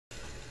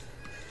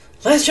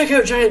Let's check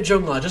out Giant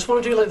Jungle. I just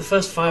want to do like the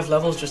first 5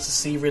 levels just to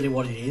see really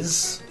what it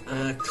is.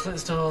 Collect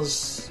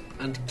stars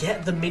and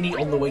get the mini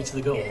on the way to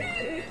the goal.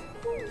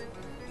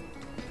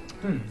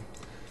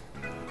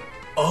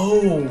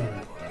 Oh!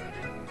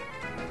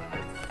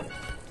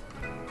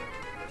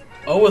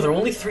 Oh, are there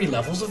only 3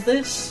 levels of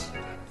this?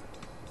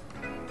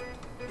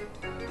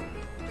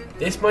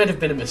 This might have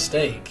been a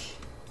mistake.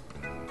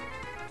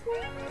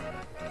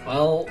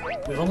 Well,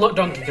 we've unlocked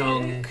Donkey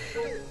Kong.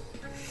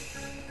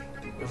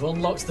 We've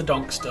unlocked the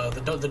Donkster,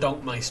 the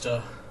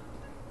Donkmeister.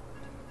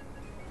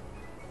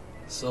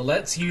 So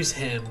let's use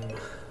him.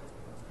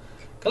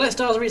 Collect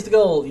stars and reach the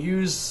goal.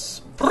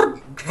 Use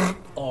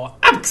or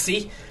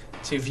Abxi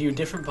to view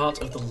different parts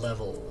of the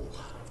level.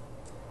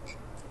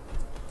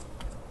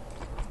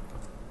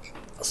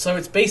 So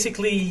it's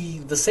basically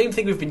the same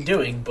thing we've been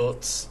doing,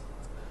 but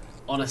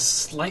on a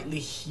slightly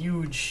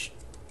huge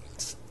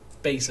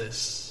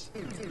basis.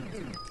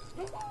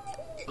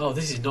 Oh,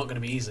 this is not going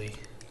to be easy.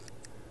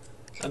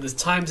 And there's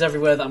times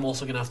everywhere that I'm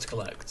also going to have to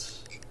collect.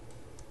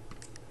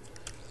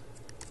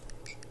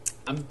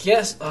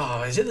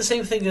 Oh, is it the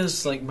same thing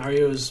as like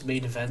Mario's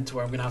main event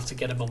where I'm going to have to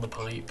get him on the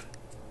pipe?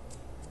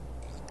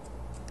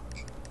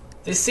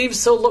 This seems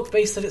so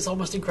luck-based that it's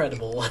almost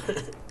incredible.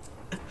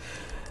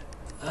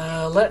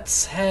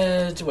 Let's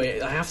head...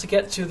 Wait, I have to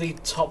get to the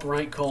top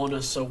right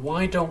corner, so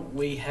why don't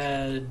we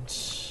head...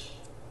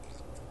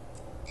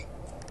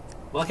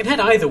 Well, I can head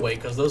either way,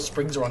 because those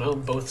springs are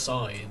on both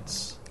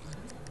sides.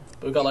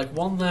 But we've got like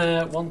 1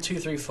 there, 1, 2,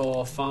 3,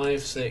 4,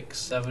 5, 6,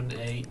 7,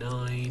 8,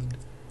 9...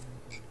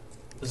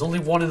 There's only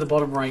 1 in the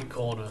bottom right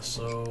corner,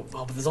 so...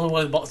 Oh, but there's only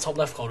 1 in the top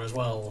left corner as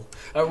well.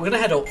 Alright, we're going to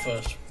head up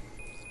first.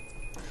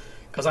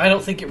 Because I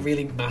don't think it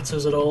really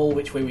matters at all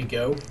which way we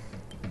go.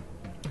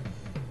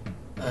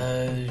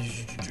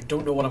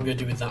 Don't know what I'm going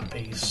to do with that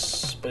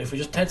piece. But if we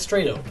just head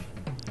straight up...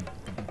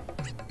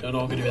 Don't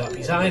know what I'm going to do with that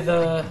piece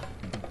either.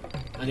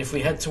 And if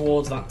we head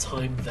towards that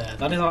time there...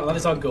 That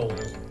is our goal.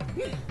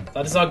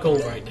 That is our goal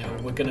right now.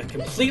 We're going to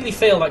completely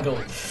fail that goal.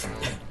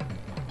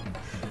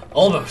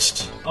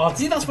 Almost. Oh,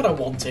 see, that's what I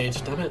wanted.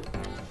 Damn it.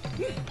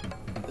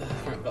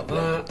 Right, we've got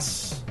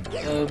that.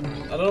 I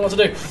don't know what to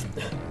do.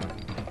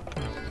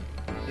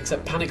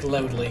 Except panic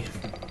loudly.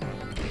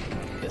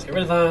 Let's get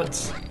rid of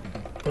that.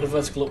 Put a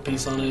vertical up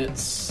piece on it.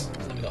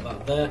 Then we got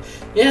that there.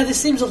 Yeah, this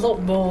seems a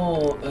lot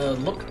more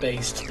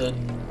luck-based than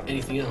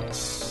anything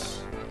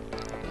else.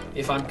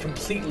 If I'm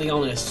completely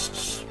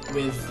honest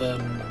with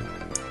the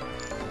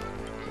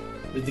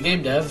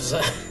game devs.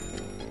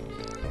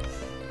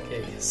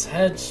 Okay, let's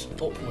head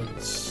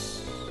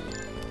upwards.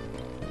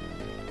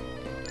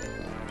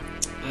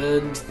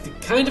 And the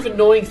kind of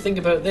annoying thing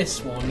about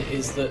this one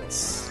is that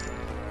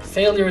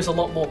failure is a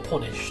lot more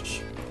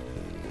punished.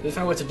 If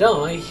I were to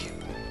die,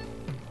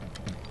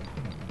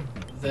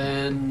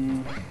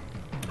 then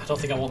I don't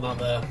think I want that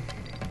there.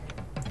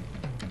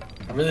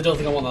 I really don't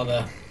think I want that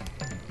there.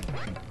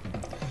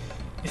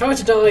 If I were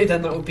to die,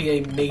 then that would be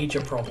a major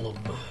problem.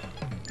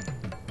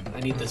 I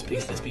need this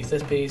piece, this piece,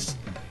 this piece.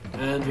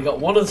 And we got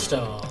 1 of the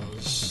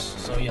stars.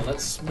 So yeah,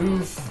 let's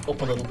move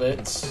up a little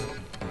bit.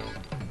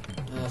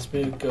 Let's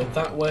move, go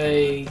that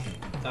way,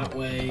 that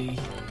way,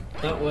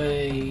 that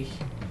way,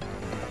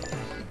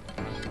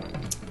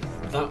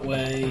 that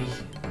way,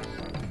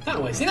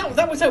 that way. See,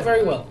 that worked out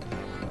very well.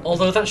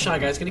 Although that Shy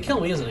Guy's going to kill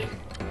me, isn't he?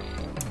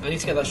 I need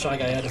to get that Shy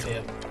Guy out of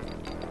here.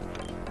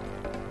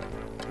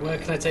 Where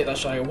can I take that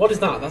Shy Guy? What is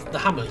that? That's the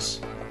hammers.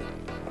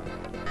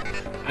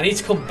 I need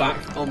to come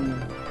back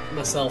on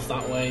myself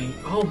that way.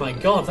 Oh my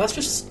god, that's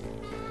just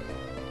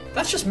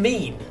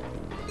mean.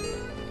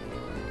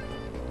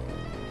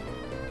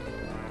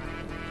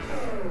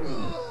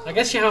 I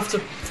guess you have to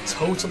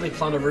totally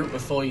plan a route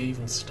before you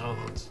even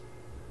start.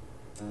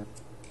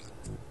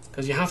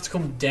 Because you have to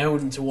come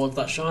down towards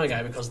that Shy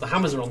Guy because the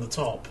hammers are on the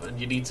top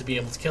and you need to be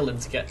able to kill him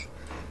to get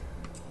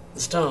the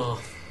star.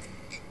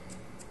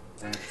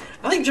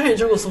 I think Giant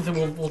Jungle is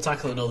something we'll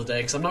tackle another day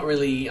because I'm not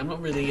really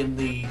in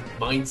the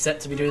mindset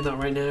to be doing that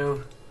right now.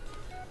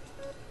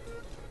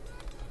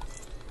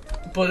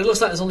 But it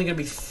looks like there's only going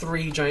to be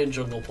 3 Giant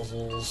Jungle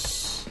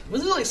puzzles.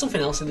 Was there like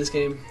something else in this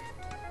game?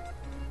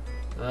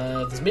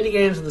 There's mini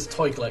games and there's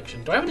toy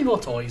collection. Do I have any more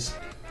toys?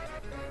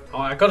 Oh,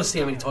 I've got to see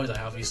how many toys I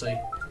have. You see,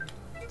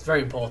 it's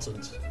very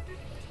important.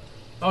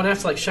 Oh, and I have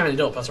to like shine it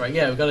up. That's right.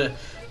 Yeah, we've got to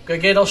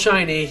get it all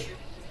shiny.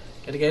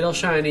 Got to get it all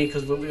shiny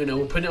because we're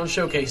putting it on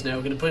showcase now.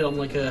 We're going to put it on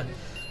like a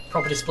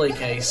proper display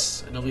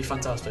case, and it'll be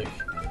fantastic.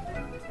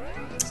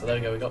 So there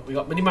we go. We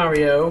got Mini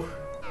Mario.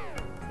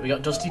 We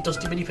got Dusty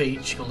Mini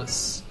Peach. Come on,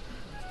 let's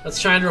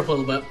shine her up a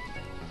little bit.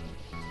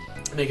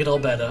 Make it all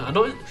better. I'm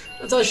not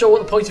entirely sure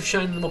what the point of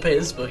shining them up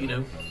is, but you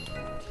know,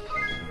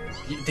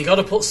 they got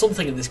to put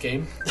something in this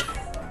game.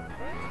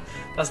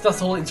 that's the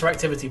whole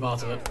interactivity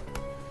part of it.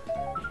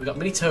 We got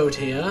Mini Toad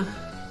here.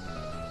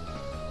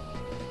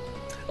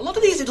 A lot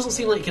of these it doesn't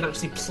seem like you can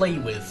actually play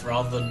with,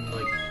 rather than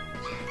like.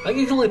 I think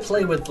you can only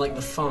play with like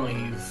the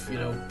 5, you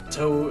know,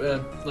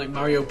 Toad, like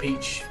Mario,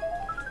 Peach,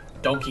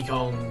 Donkey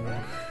Kong.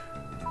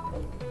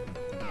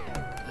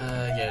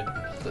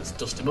 Yeah, let's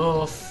dust him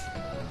off.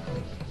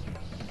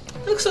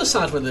 It looks so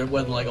sad when they're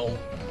like all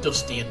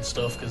dusty and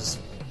stuff because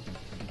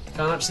you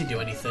can't actually do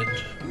anything.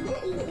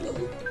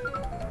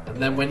 And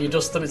then when you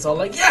dust them, it's all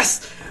like,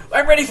 yes,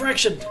 I'm ready for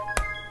action.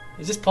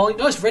 Is this Polly?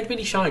 No, it's Red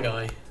Mini Shy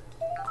Guy.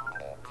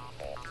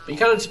 But you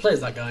can't actually play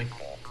as that guy.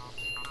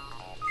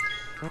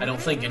 I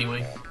don't think,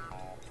 anyway.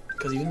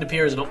 Because he didn't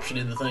appear as an option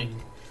in the thing.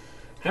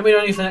 How many do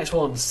I need for the next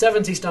one?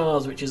 70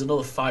 stars, which is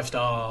another 5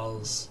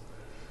 stars.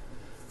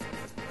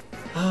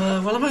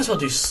 Well, I might as well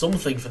do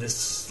something for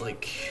this,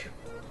 like,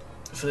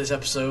 for this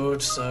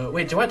episode. So,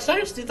 wait, did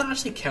that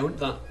actually count,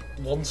 that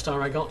 1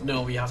 star I got?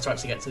 No, we have to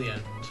actually get to the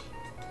end.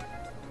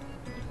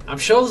 I'm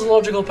sure there's a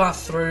logical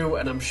path through,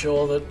 and I'm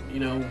sure that, you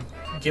know,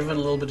 given a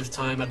little bit of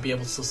time, I'd be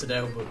able to suss it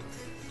out, but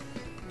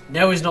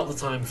now is not the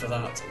time for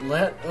that.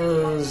 Let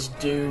us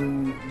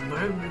do...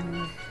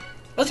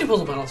 Let's do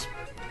Puzzle Palace.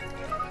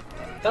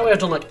 That way I've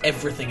done, like,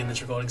 everything in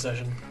this recording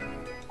session.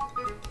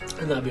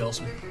 And that'd be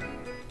awesome.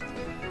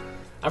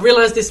 I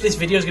realised this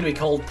video is going to be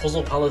called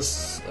Puzzle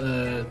Palace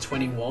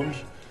 21,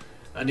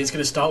 and it's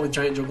going to start with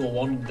Giant Jungle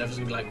 1, and everyone's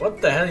going to be like,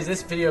 what the hell is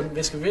this video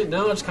misconfigured?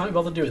 No, I just can't be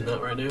bothered doing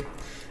that right now.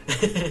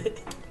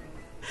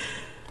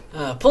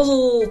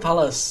 Puzzle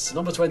Palace,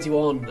 number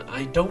 21.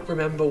 I don't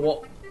remember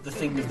what the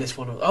thing of this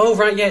one was. Oh,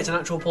 right, yeah, it's an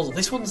actual puzzle.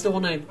 This one's the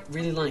one I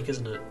really like,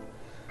 isn't it?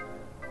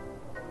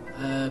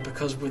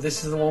 Because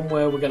this is the one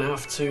where we're going to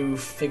have to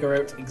figure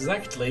out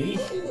exactly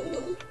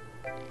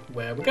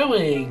where we're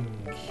going.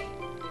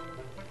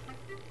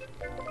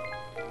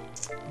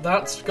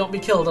 That's got me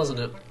killed, hasn't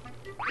it?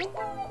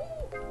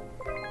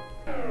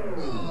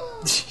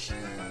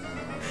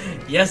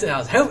 Yes, it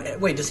has. How?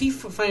 Wait, does he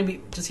find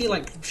me? Does he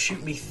like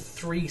shoot me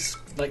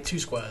 2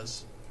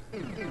 squares?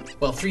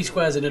 Well, 3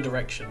 squares in a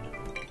direction.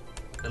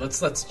 Now,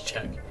 let's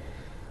check.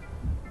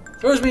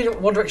 Throws me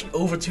in one direction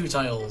over 2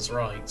 tiles.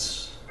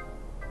 Right.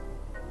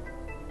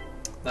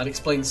 That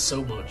explains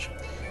so much.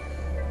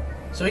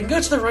 So we can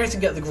go to the right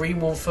and get the green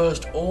one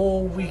first,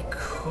 or we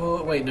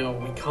could. Wait, no,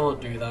 we can't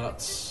do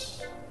that.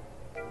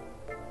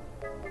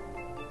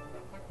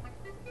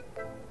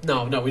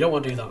 No, we don't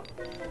want to do that.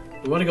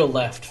 We want to go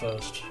left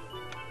first.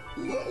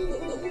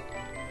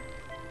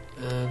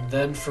 And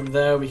then from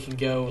there we can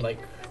go, like,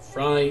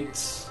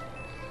 right.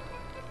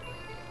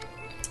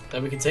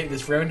 Then we can take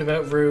this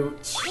roundabout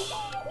route.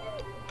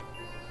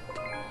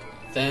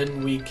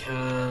 Then we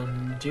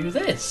can do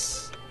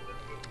this.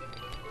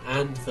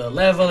 And the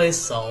level is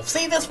solved.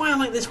 See, that's why I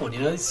like this one, you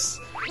know? It's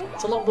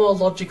a lot more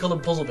logical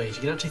and puzzle-based.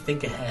 You can actually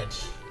think ahead.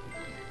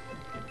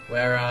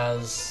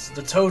 Whereas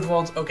the Toad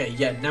ones, okay,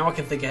 yeah, now I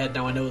can think ahead.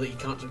 Now I know that you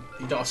don't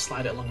have to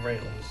slide it along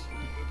rails.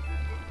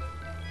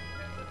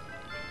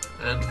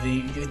 And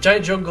the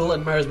Giant Jungle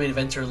and Mario's Main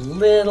Event are a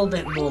little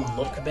bit more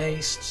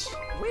luck-based. So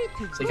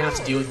you can have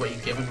to deal with what you're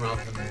given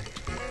rather than...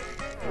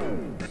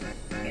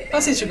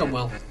 That seems to have gone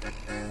well.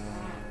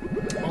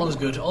 All is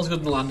good. All is good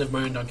in the land of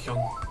Mario and Donkey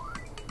Kong.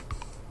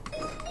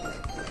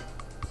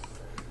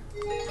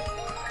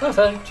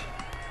 Perfect.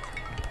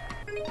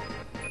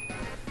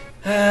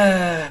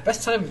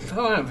 Best time.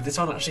 Oh, this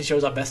one actually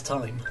shows our best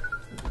time.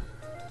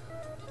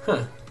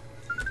 Huh.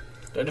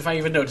 Don't know if I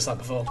even noticed that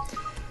before.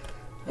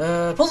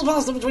 Puzzle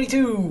Palace number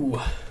 22.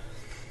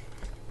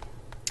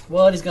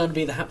 What is going to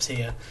be the haps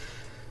here?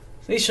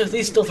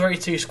 These still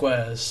 32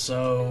 squares,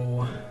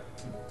 so...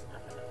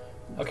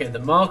 Okay, the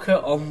marker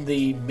on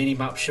the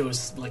mini-map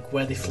shows like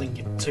where they fling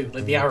you to,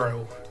 like the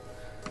arrow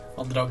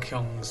on the Donkey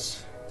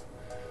Kongs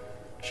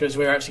shows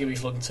where we're actually going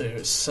to be flung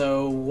to.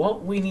 So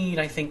what we need,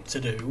 I think, to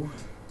do...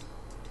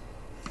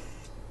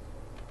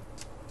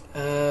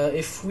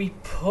 if we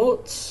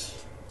put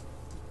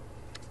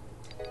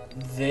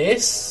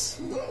this...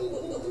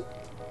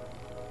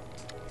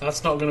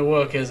 That's not going to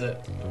work, is it?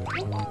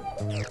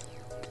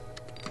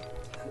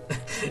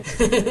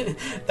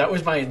 That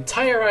was my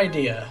entire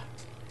idea,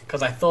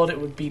 because I thought it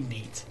would be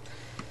neat.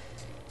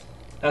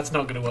 That's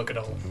not going to work at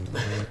all.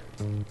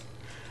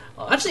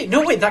 Actually,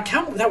 no, wait,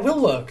 that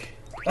will work.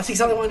 That's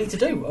exactly what I need to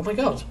do. Oh my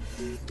god.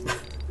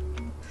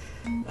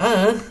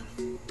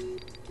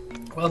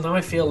 Well, now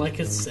I feel like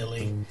it's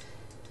silly.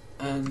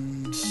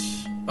 And...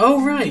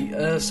 Oh,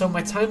 right. So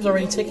my time's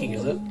already ticking,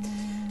 is it?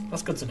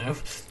 That's good to know.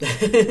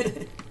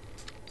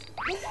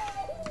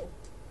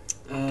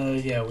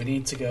 Yeah, we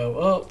need to go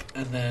up,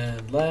 and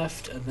then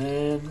left, and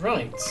then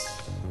right.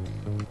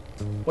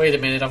 Wait a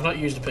minute, I've not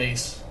used a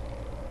piece.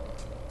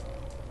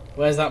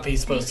 Where's that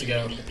piece supposed to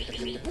go?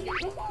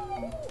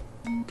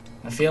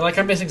 I feel like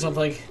I'm missing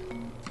something.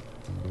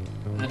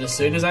 And as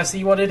soon as I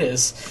see what it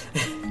is...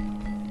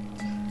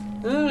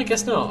 No, I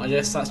guess not. I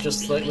guess that's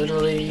just, like,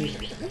 literally...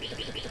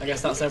 I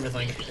guess that's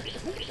everything.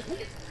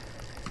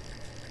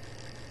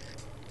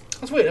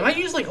 That's weird. Have I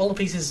used, like, all the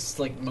pieces,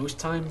 like, most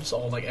times,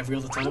 or, like, every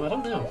other time? I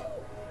don't know.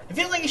 I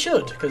feel like you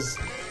should, because...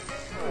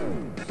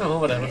 Oh,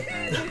 whatever.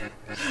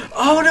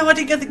 Oh, no, I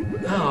didn't get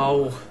the...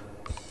 Oh.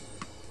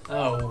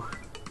 Oh.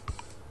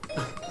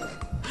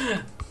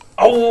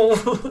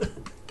 Oh!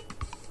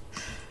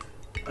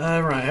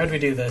 Right, how do we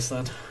do this,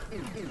 then?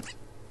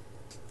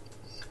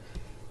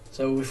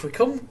 So, if we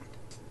come...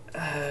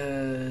 how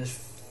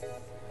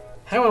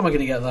am I going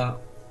to get that?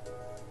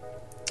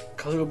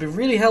 Because it would be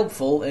really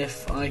helpful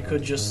if I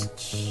could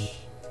just...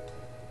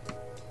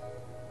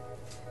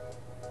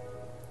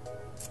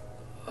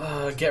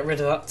 get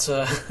rid of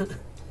that...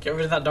 get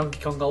rid of that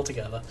Donkey Kong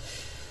altogether.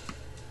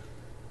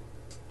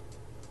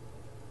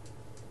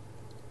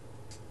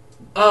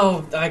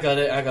 Oh, I got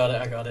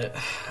it.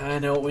 I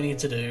know what we need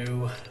to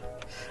do.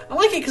 I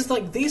like it because,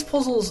 like, these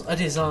puzzles are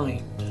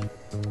designed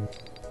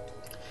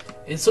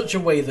in such a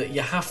way that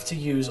you have to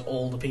use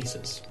all the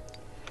pieces.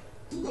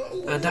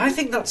 And I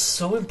think that's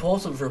so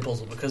important for a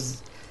puzzle,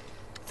 because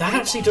that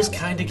actually does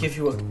kind of give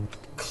you a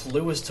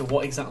clue as to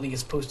what exactly you're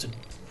supposed to...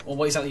 or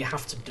what exactly you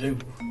have to do.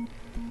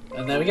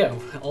 And there we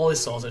go. All is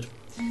sorted.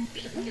 And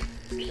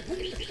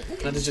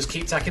just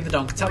keep tacking the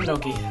donkey. Tap the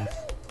donkey.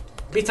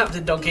 Be tapped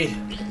in, donkey.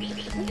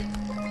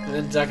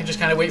 And I can just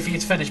kind of wait for you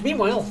to finish.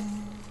 Meanwhile...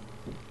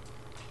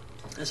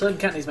 So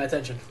cat needs my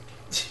attention.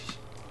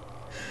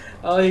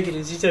 Oh, look at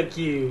her, she's so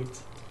cute.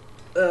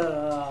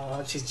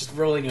 Oh, she's just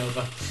rolling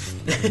over.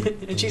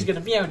 And she's going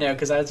to meow now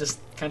because I just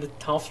kind of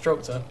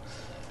half-stroked her.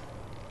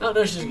 Oh,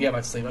 no, she's going to get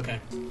back to sleep,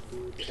 okay.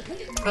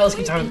 Well, let's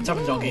keep tapping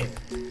the donkey.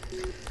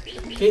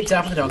 Keep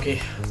tapping the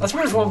donkey. That's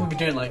what we'll be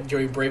doing, like,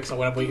 during breaks or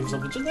when I'm waiting for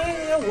something. Just,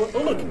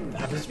 oh, look, there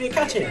happens to be a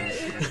cat here.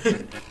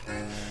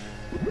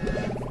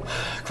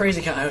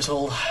 Crazy cat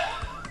household.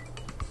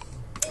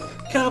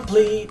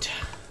 Complete.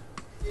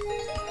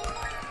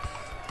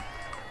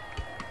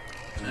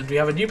 And we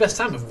have a new best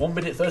time of 1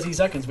 minute 30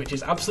 seconds, which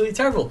is absolutely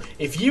terrible.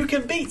 If you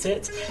can beat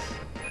it,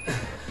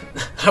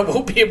 I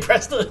won't be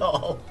impressed at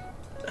all.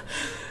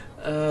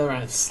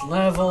 Right, it's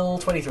level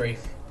 23.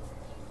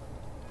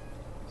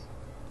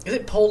 Is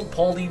it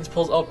Pauline's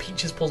puzzle? Oh,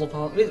 Peach's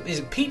puzzle. Is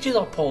it Peach's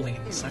or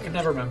Pauline's? I can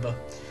never remember.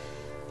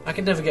 I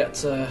can never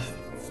get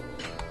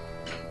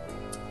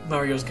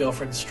Mario's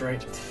girlfriend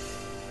straight.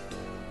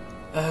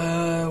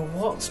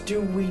 What do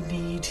we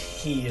need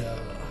here?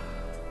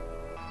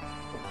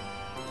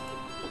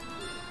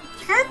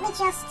 Can't we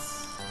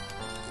just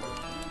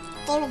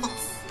do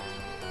this?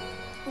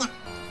 No.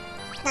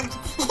 Not an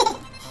option. So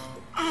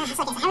okay,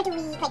 so how do we...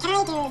 Wait, can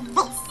I do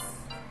this?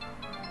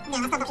 No,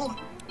 that's not an option either.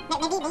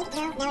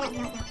 Maybe?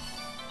 No.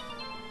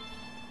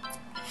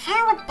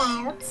 How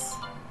about...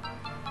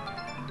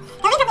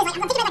 The only problem is, like,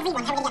 I'm thinking about that green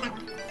one, how are we going to get that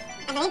one?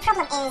 And the main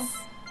problem is,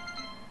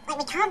 like,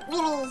 we can't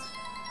really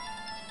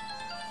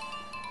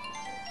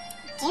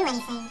do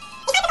anything.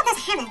 If I pick up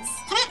those hammers,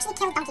 can I actually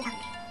kill Donkey Kong?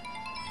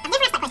 I've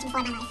never asked that question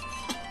before in my life.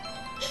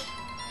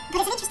 But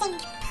it's an interesting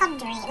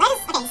pondering.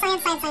 Okay, science.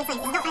 This is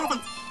not final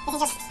sense.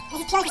 This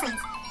is purely for science.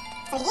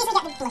 So we can easily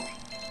get the blue.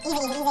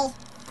 Easy.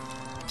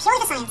 Purely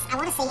for science, I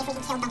want to see if we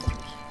can kill Donkey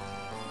Kong.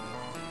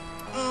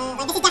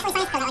 Like, this is definitely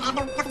science because I have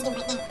nothing to do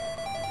right now.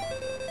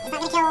 Is that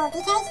going to kill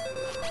DK?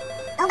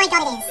 Oh my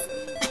god, it is.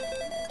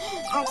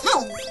 Okay.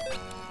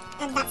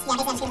 And that's, yeah,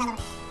 basically I'm just going to go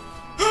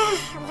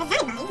with that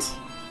in mind,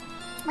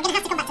 we're going to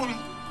have to come back to the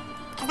round.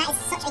 Because that is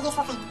such a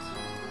useful thing.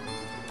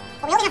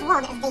 But we only have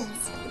one of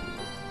these.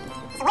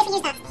 So what if we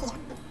use that here?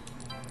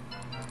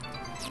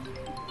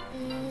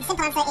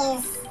 Simple answer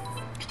is...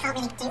 I can't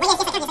really do... Wait, yes,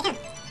 I can. If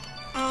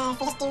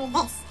we just do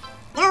this.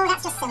 No,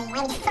 that's just silly. Why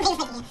are we doing it? I want to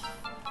get the...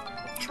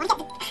 I can't really get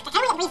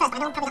the green first, but I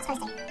know I'm probably not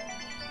supposed to.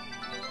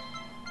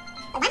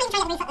 But why am I trying to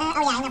get the green first? Oh yeah, I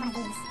only have one of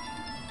these.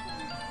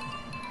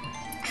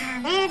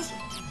 Ah, man.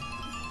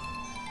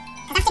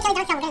 Because after killing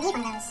Donkey Kong, we're going to need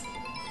one of those.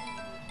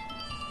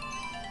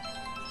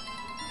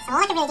 So all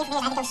I can really do from here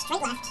is either go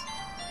straight left...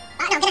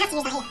 Oh no, I'm going to have to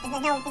use that here.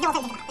 There's no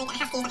alternative to that. Like, I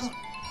have to use that here.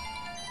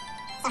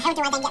 So how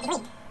do I then get the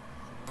green?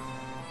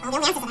 Well, the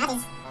only answer to that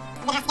is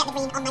I'm going to have to get the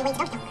green on my way to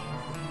Donkey Kong.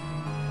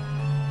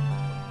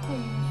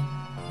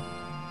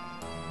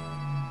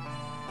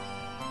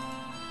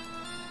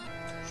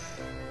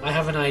 I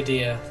have an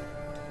idea.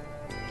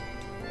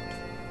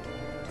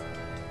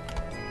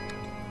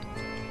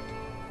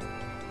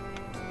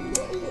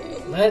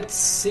 Let's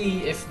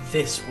see if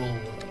this will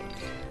work.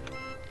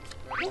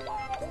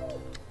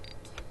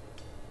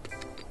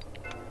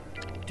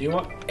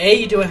 Do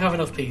I have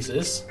enough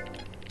pieces?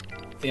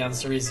 The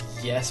answer is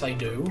yes, I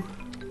do.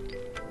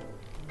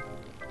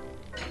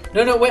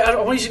 No, wait, I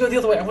want you to go the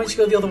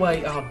other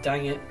way. Oh,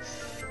 dang it.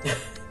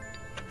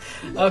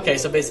 Okay,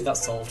 so basically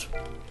that's solved.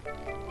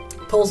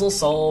 Puzzle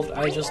solved.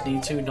 I just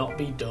need to not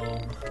be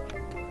dumb.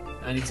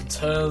 I need to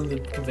turn the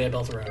conveyor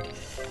belt around.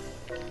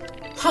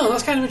 Huh,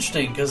 that's kind of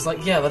interesting, because,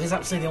 like, yeah, that is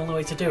actually the only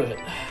way to do it.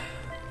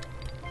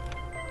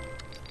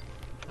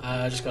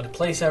 I just got to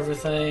place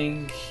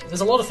everything.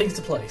 There's a lot of things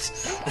to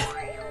place.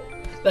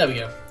 There we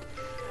go.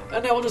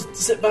 And now I'll just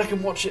sit back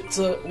and watch it.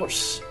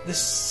 Watch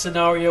this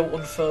scenario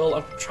unfurl.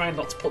 I'm trying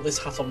not to put this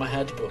hat on my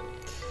head, but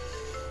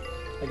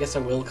I guess I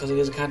will because it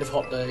is a kind of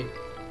hot day.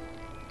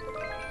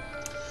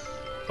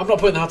 I'm not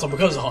putting the hat on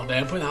because it's a hot day.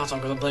 I'm putting the hat on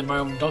because I'm playing my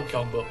own Donkey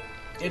Kong, but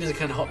it is a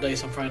kind of hot day,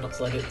 so I'm trying not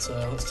to let it.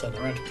 Let's turn it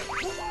around.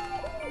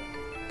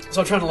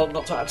 So I'm trying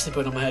not to actually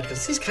put it on my head because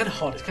this is kind of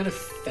hot. It's kind of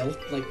felt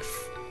like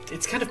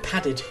it's kind of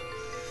padded.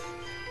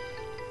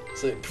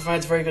 So it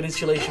provides very good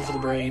insulation for the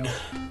brain.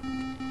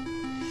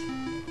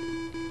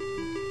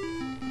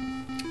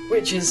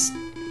 Which is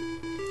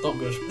not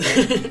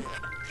good.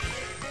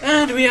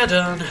 And we are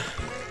done.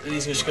 And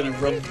he's just going to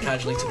run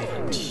casually to the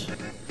end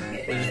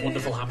with his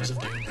wonderful hammers of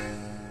doom.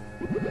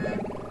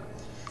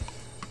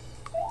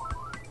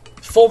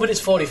 4 minutes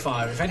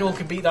 45. If anyone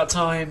can beat that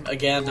time,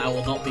 again, I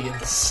will not be in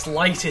the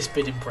slightest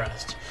bit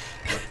impressed.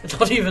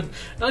 not even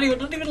a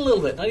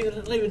little bit. Not even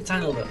a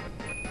tiny little bit.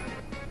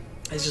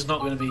 It's just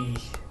not going to be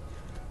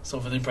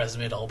something that impresses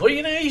me at all. But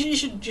you know, you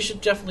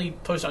should definitely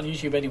post it on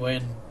YouTube anyway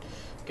and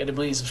get 1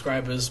 million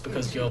subscribers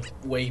because you're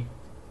way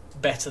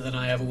better than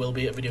I ever will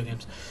be at video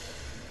games.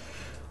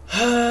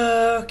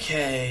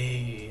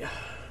 Okay.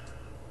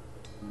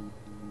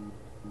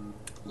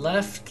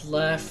 Left,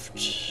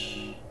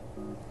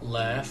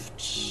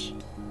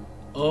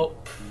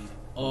 up,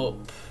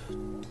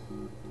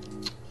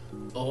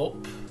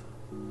 up.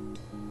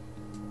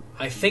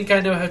 I think I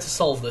know how to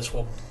solve this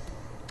one.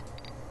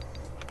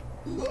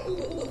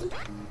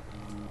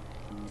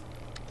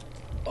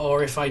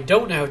 Or if I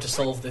don't know how to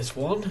solve this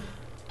one,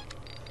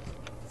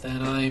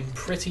 then I'm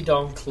pretty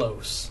darn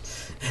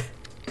close.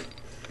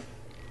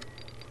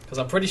 Because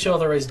I'm pretty sure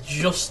there is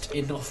just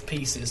enough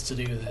pieces to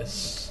do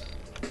this.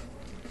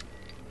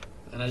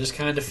 And I just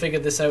kind of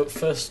figured this out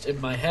first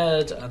in my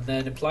head and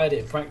then applied it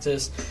in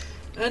practice.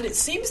 And it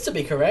seems to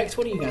be correct.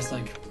 What do you guys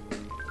think?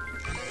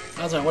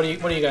 I don't know, what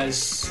do you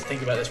guys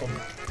think about this one?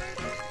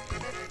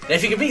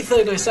 If you can beat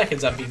 39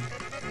 seconds, I'd be...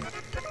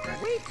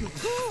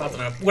 I don't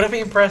know, would I be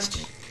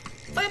impressed?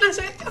 39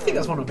 seconds? I think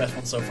that's one of the best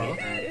ones so far.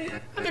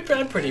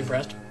 I'm pretty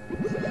impressed.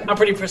 I'm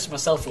pretty impressed with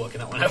myself for working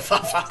that one out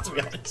fast, to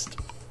be honest.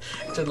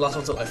 So the last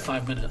one took like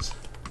 5 minutes.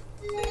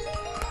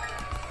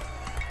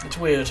 It's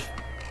weird.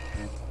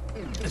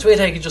 It's weird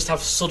how you can just have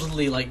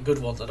suddenly like good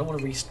ones. I don't want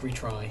to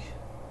retry.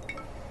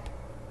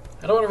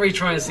 I don't want to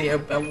retry and see how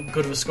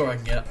good of a score I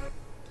can get.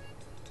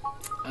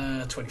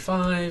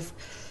 25.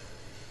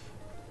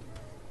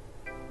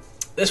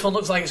 This one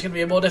looks like it's going to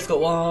be a more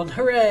difficult one.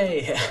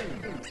 Hooray!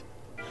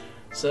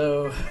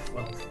 So,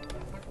 well,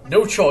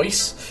 no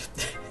choice.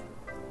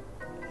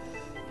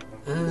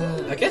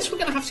 I guess we're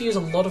going to have to use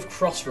a lot of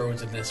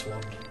crossroads in this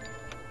one.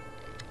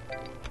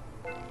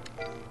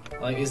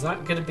 Like, is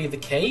that going to be the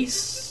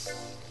case?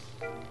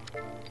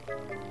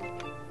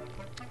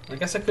 I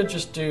guess I could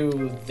just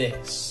do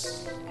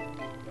this.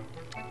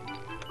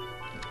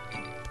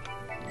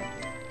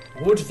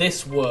 Would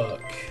this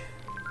work?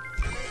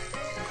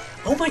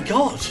 Oh my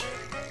god!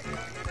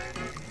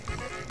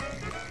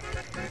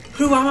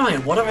 Who am I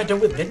and what have I done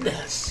with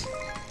Mindez?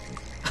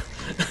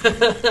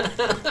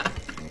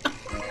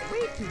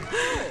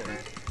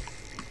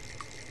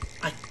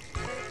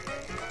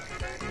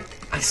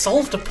 I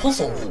solved a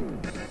puzzle.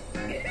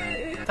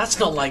 That's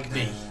not like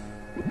me.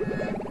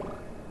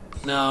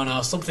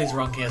 No, something's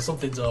wrong here.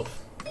 Something's up.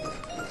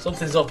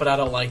 Something's up, and I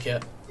don't like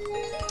it.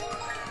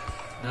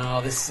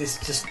 No, it's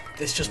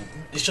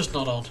just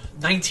not on.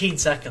 19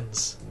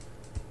 seconds.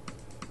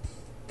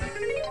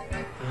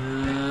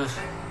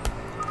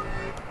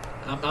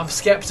 I'm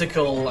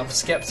skeptical. I'm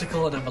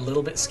skeptical, and I'm a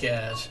little bit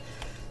scared.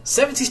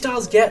 70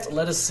 stars get.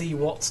 Let us see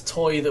what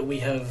toy that we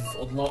have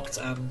unlocked,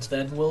 and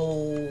then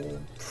we'll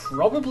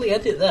probably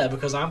end it there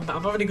because I'm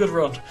having a good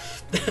run.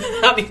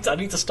 I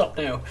need to stop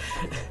now.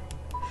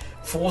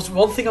 For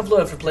one thing I've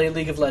learned from playing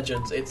League of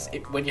Legends,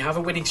 when you have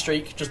a winning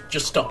streak,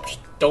 just stop.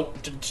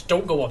 Just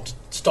don't go on. Just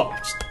stop.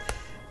 Just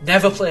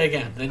never play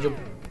again. Then you'll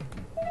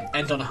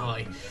end on a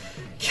high.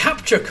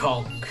 Capture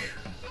Kong.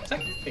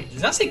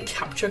 Does that say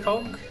Capture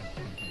Kong?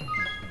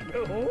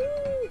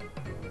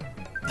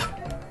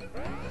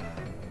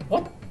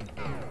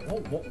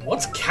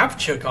 What's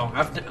Capture Kong?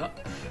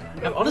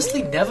 I've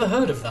honestly never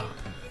heard of that.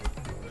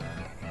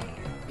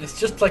 It's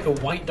just like a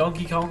white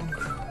Donkey Kong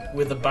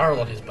with a barrel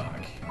on his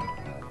back.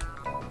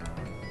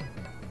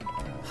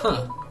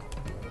 Huh.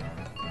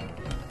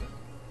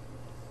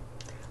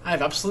 I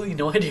have absolutely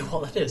no idea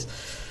what that is.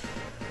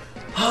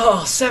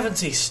 Oh,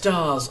 70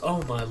 stars.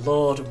 Oh my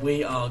lord,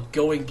 we are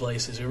going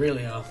places. We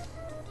really are.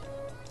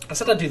 I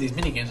said I'd do these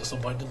minigames at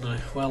some point, didn't I?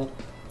 Well,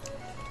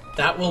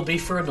 that will be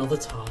for another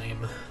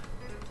time.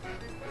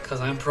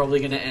 Because I'm probably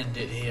going to end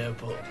it here,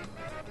 but...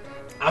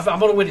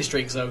 I'm on a winning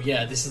streak, so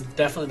yeah, this is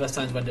definitely the best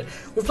time to end it.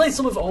 We've played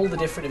some of all the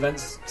different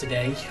events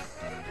today.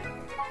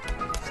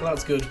 So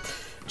that's good.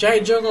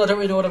 Giant Jungle, I don't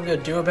really know what I'm going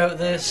to do about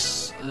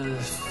this.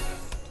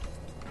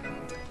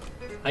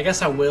 I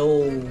guess I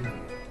will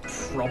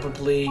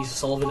probably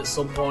solve it at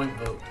some point,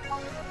 but...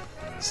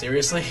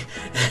 Seriously?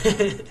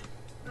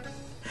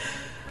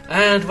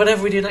 And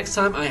whatever we do next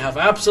time, I have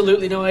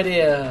absolutely no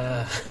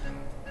idea.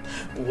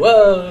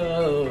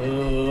 Whoa!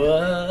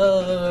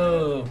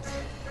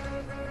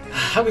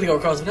 I'm gonna go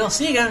across and I'll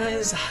see you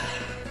guys.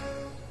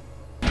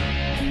 I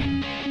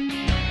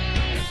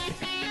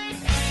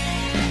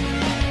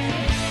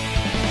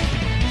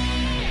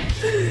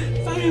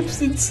am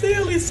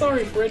sincerely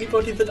sorry for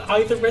anybody that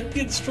either read the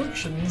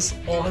instructions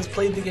or has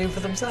played the game for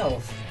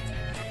themselves.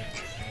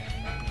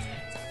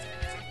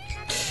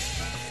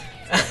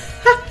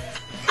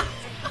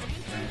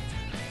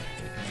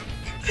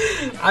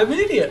 I'm an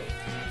idiot.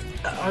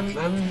 I'm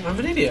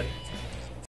an idiot.